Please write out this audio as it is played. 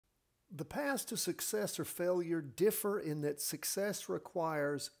The paths to success or failure differ in that success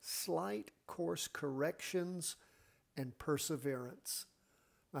requires slight course corrections and perseverance.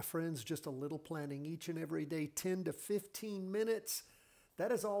 My friends, just a little planning each and every day, 10 to 15 minutes.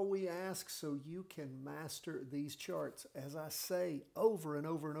 That is all we ask so you can master these charts. As I say over and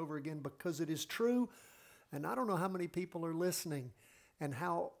over and over again, because it is true, and I don't know how many people are listening and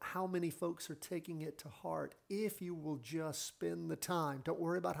how many folks are taking it to heart. If you will just spend the time, don't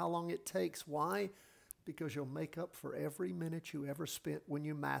worry about how long it takes. Why? Because you'll make up for every minute you ever spent when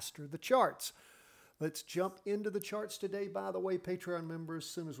you master the charts. Let's jump into the charts today. By the way, Patreon members, as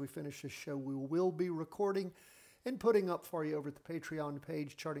soon as we finish this show, we will be recording and putting up for you over at the Patreon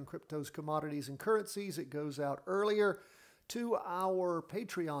page, Charting Cryptos, Commodities, and Currencies. It goes out earlier to our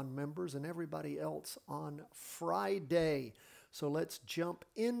Patreon members and everybody else on Friday. So let's jump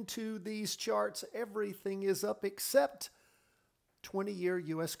into these charts. Everything is up except 20-year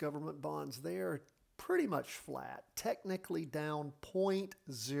U.S. government bonds. They're pretty much flat, technically down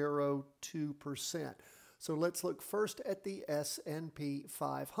 0.02%. So let's look first at the S&P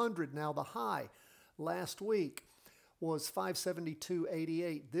 500. Now the high last week was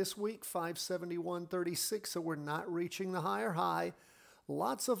 572.88. This week, 571.36, so we're not reaching the higher high.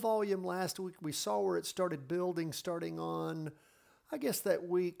 Lots of volume last week. We saw where it started building starting on, I guess that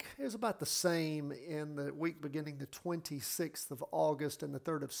week. It was about the same in the week beginning the 26th of August and the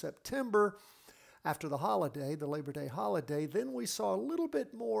 3rd of September after the holiday, the Labor Day holiday. Then we saw a little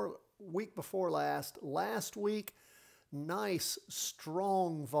bit more week before last. Last week, nice,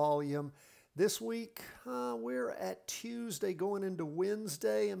 strong volume. This week, we're at Tuesday going into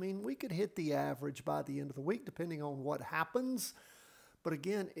Wednesday. I mean, we could hit the average by the end of the week depending on what happens. But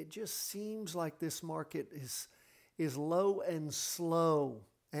again, it just seems like this market is low and slow.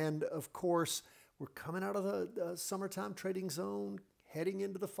 And of course, we're coming out of the summertime trading zone, heading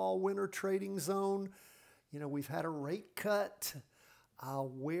into the fall-winter trading zone. You know, we've had a rate cut.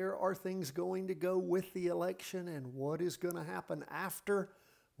 Where are things going to go with the election and what is going to happen after?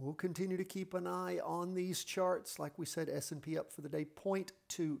 We'll continue to keep an eye on these charts. Like we said, S&P up for the day,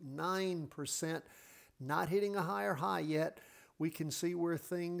 0.29%. Not hitting a higher high yet. We can see where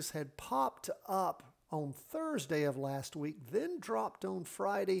things had popped up on Thursday of last week, then dropped on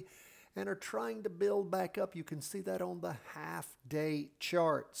Friday, and are trying to build back up. You can see that on the half-day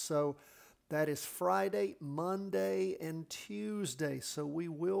chart. So that is Friday, Monday, and Tuesday. So we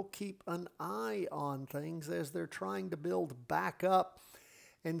will keep an eye on things as they're trying to build back up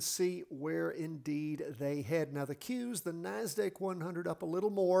and see where indeed they head. Now the Qs, the NASDAQ 100 up a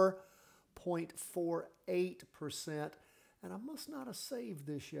little more, 0.48%. And I must not have saved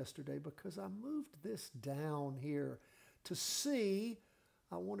this yesterday because I moved this down here to see.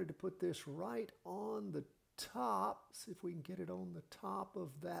 I wanted to put this right on the top. See if we can get it on the top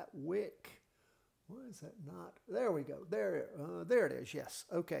of that wick. Why is that not? There we go. There it is. Yes.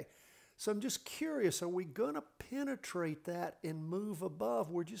 Okay. So I'm just curious, are we going to penetrate that and move above?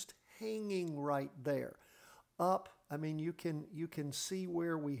 We're just hanging right there. Up, I mean, you can see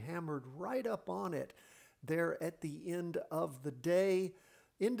where we hammered right up on it there at the end of the day.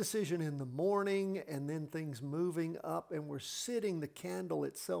 Indecision in the morning and then things moving up, and we're sitting, the candle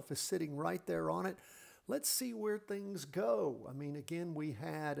itself is sitting right there on it. Let's see where things go. I mean, again, we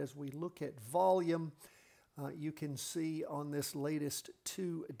had, as we look at volume, you can see on this latest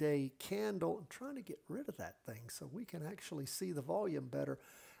 2-day candle, I'm trying to get rid of that thing so we can actually see the volume better.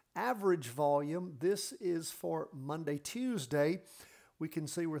 Average volume, this is for Monday, Tuesday. We can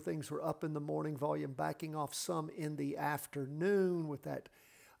see where things were up in the morning, volume backing off some in the afternoon with that,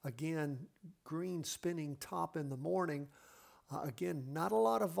 again, green spinning top in the morning. Again, not a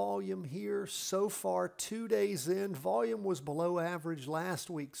lot of volume here so far. 2 days in, volume was below average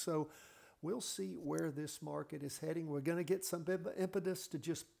last week, so we'll see where this market is heading. We're going to get some impetus to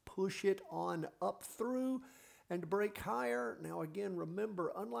just push it on up through and break higher. Now, again,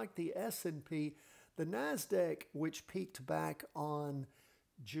 remember, unlike the S&P, the NASDAQ, which peaked back on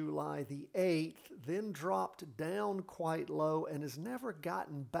July the 8th, then dropped down quite low and has never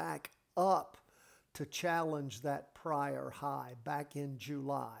gotten back up to challenge that prior high back in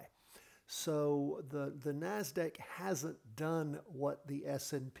July. So the NASDAQ hasn't done what the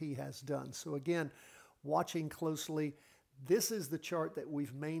S&P has done. So again, watching closely, this is the chart that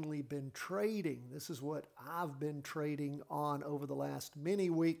we've mainly been trading. This is what I've been trading on over the last many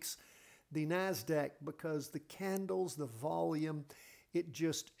weeks. The NASDAQ, because the candles, the volume, it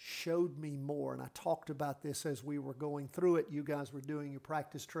just showed me more. And I talked about this as we were going through it. You guys were doing your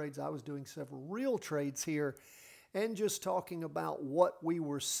practice trades. I was doing several real trades here and just talking about what we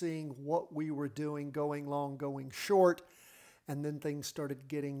were seeing, what we were doing, going long, going short. and then things started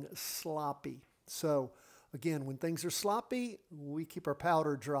getting sloppy. So again, when things are sloppy, we keep our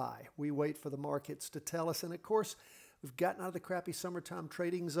powder dry. We wait for the markets to tell us. And of course, we've gotten out of the crappy summertime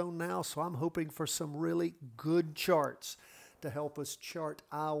trading zone now, so I'm hoping for some really good charts to help us chart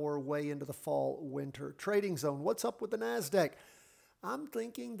our way into the fall-winter trading zone. What's up with the NASDAQ? I'm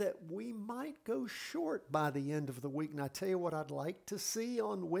thinking that we might go short by the end of the week. And I tell you what I'd like to see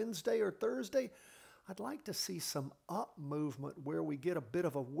on Wednesday or Thursday. I'd like to see some up movement where we get a bit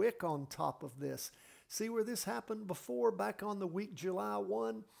of a wick on top of this. See where this happened before, back on the week July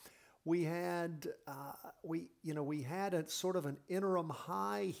 1? We had we had a sort of an interim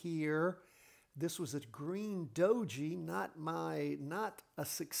high here. This was a green doji, not a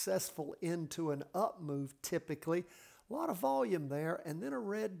successful end to an up move typically. A lot of volume there, and then a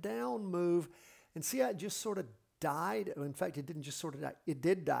red down move. And see how it just sort of died? In fact, it didn't just sort of die. It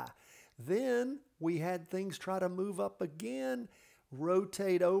did die. Then we had things try to move up again,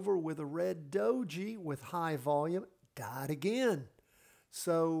 rotate over with a red doji with high volume, died again.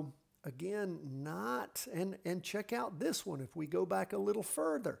 So again, and check out this one. If we go back a little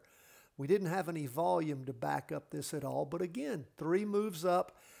further, we didn't have any volume to back up this at all. But again, 3 moves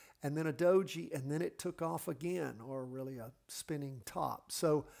up, and then a doji, and then it took off again, or really a spinning top.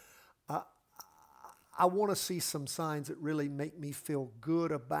 So I want to see some signs that really make me feel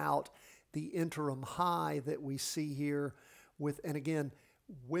good about the interim high that we see here with, and again,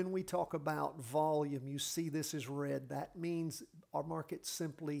 when we talk about volume, you see this is red. That means our market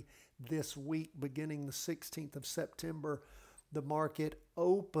simply this week, beginning the 16th of September, the market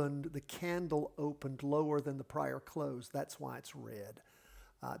opened, the candle opened lower than the prior close. That's why it's red.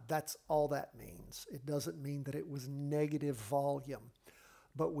 That's all that means. It doesn't mean that it was negative volume.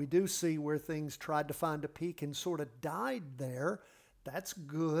 But we do see where things tried to find a peak and sort of died there. That's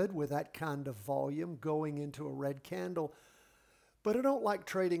good with that kind of volume going into a red candle. But I don't like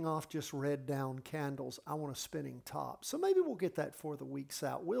trading off just red down candles. I want a spinning top. So maybe we'll get that for the weeks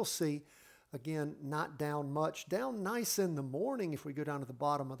out. We'll see. Again, not down much. Down nice in the morning if we go down to the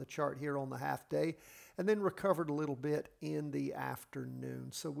bottom of the chart here on the half day. And then recovered a little bit in the afternoon.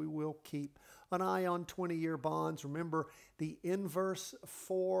 So we will keep an eye on 20-year bonds. Remember, the inverse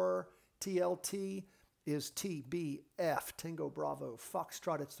for TLT is TBF, Tango Bravo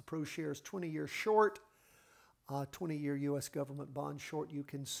Foxtrot. It's the ProShares 20-year short, 20-year U.S. government bond short. You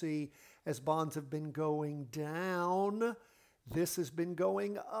can see as bonds have been going down, this has been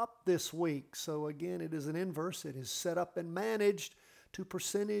going up this week. So again, it is an inverse. It is set up and managed to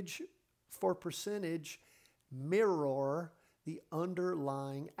percentage for percentage mirror the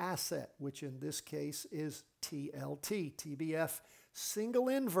underlying asset, which in this case is TLT, TBF, single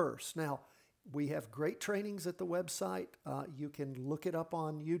inverse. Now, we have great trainings at the website. You can look it up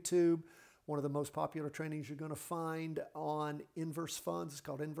on YouTube. One of the most popular trainings you're going to find on inverse funds. It's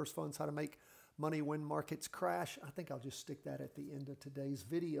called Inverse Funds, How to Make Money When Markets Crash. I think I'll just stick that at the end of today's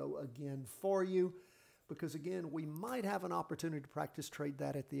video again for you. Because again, we might have an opportunity to practice trade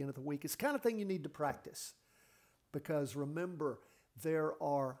that at the end of the week. It's the kind of thing you need to practice. Because remember, there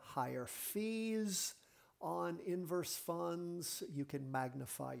are higher fees on inverse funds. You can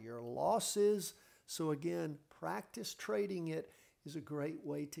magnify your losses. So again, practice trading it is a great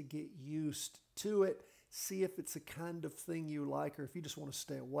way to get used to it. See if it's the kind of thing you like or if you just want to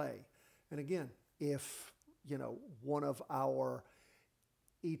stay away. And again, if one of our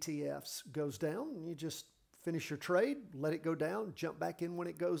ETFs goes down, you just finish your trade, let it go down, jump back in when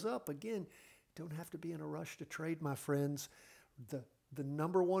it goes up. Again, don't have to be in a rush to trade, my friends. The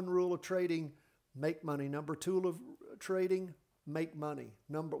number one rule of trading, make money. Number two of trading, make money.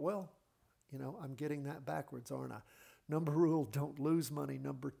 I'm getting that backwards, aren't I? Number rule, don't lose money.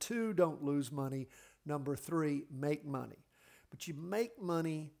 Number two, don't lose money. Number three, make money. But you make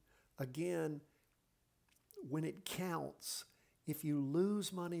money, again, when it counts. If you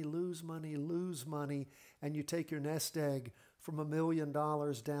lose money, and you take your nest egg from $1 million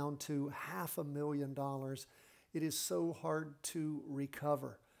down to $500,000, it is so hard to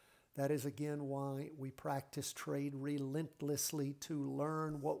recover. That is, again, why we practice trade relentlessly to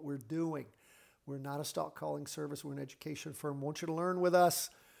learn what we're doing. We're not a stock calling service. We're an education firm. We want you to learn with us.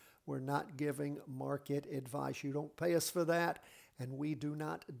 We're not giving market advice. You don't pay us for that, and we do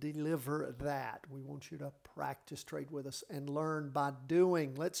not deliver that. We want you to practice trade with us and learn by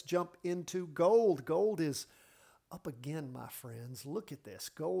doing. Let's jump into gold. Gold is up again, my friends. Look at this.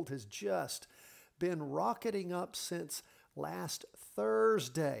 Gold has just been rocketing up since last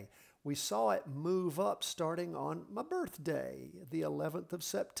Thursday. We saw it move up starting on my birthday, the 11th of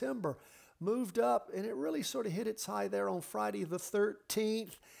September. Moved up, and it really sort of hit its high there on Friday the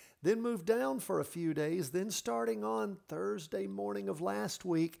 13th. then moved down for a few days. Then starting on Thursday morning of last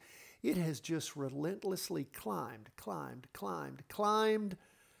week, it has just relentlessly climbed.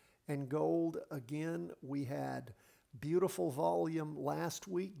 And gold, again, we had beautiful volume last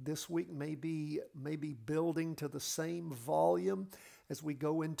week. This week may be building to the same volume as we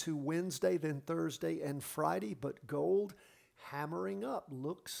go into Wednesday, then Thursday and Friday. But gold hammering up,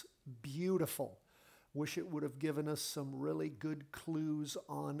 looks beautiful. Wish it would have given us some really good clues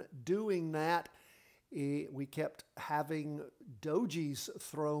on doing that. We kept having dojis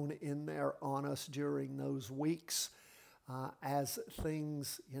thrown in there on us during those weeks as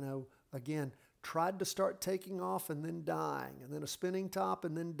things, again, tried to start taking off and then dying, and then a spinning top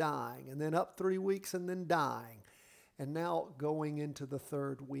and then dying, and then up 3 weeks and then dying, and now going into the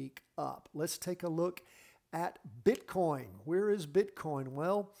third week up. Let's take a look at Bitcoin. Where is Bitcoin?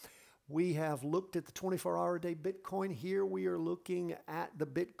 Well, we have looked at the 24-hour day Bitcoin. Here we are looking at the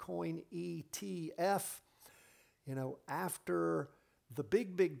Bitcoin ETF. After the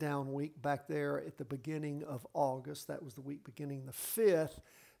big down week back there at the beginning of August, that was the week beginning the 5th,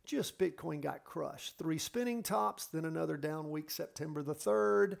 just Bitcoin got crushed. 3 spinning tops, then another down week September the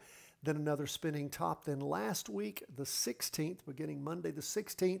 3rd, then another spinning top. Then last week, the 16th, beginning Monday the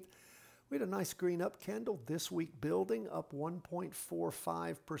 16th, we had a nice green up candle. This week building up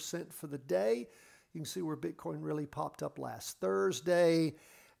 1.45% for the day. You can see where Bitcoin really popped up last Thursday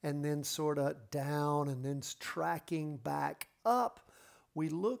and then sort of down and then tracking back up. We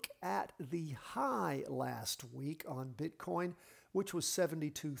look at the high last week on Bitcoin, which was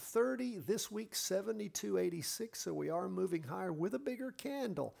 72.30. This week, 72.86. So we are moving higher with a bigger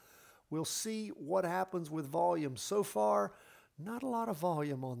candle. We'll see what happens with volume. So far, not a lot of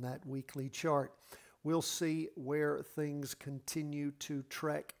volume on that weekly chart. We'll see where things continue to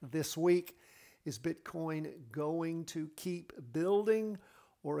trek this week. Is Bitcoin going to keep building?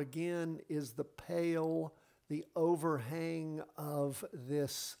 Or again, is the overhang of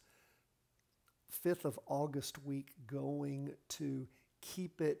this 5th of August week going to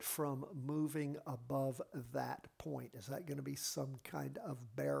keep it from moving above that point? Is that going to be some kind of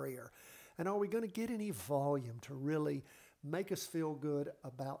barrier? And are we going to get any volume to really make us feel good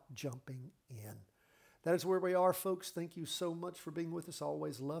about jumping in? That is where we are, folks. Thank you so much for being with us.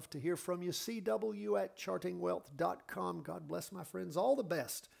 Always love to hear from you. CW@chartingwealth.com. God bless, my friends. All the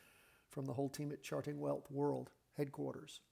best from the whole team at Charting Wealth World Headquarters.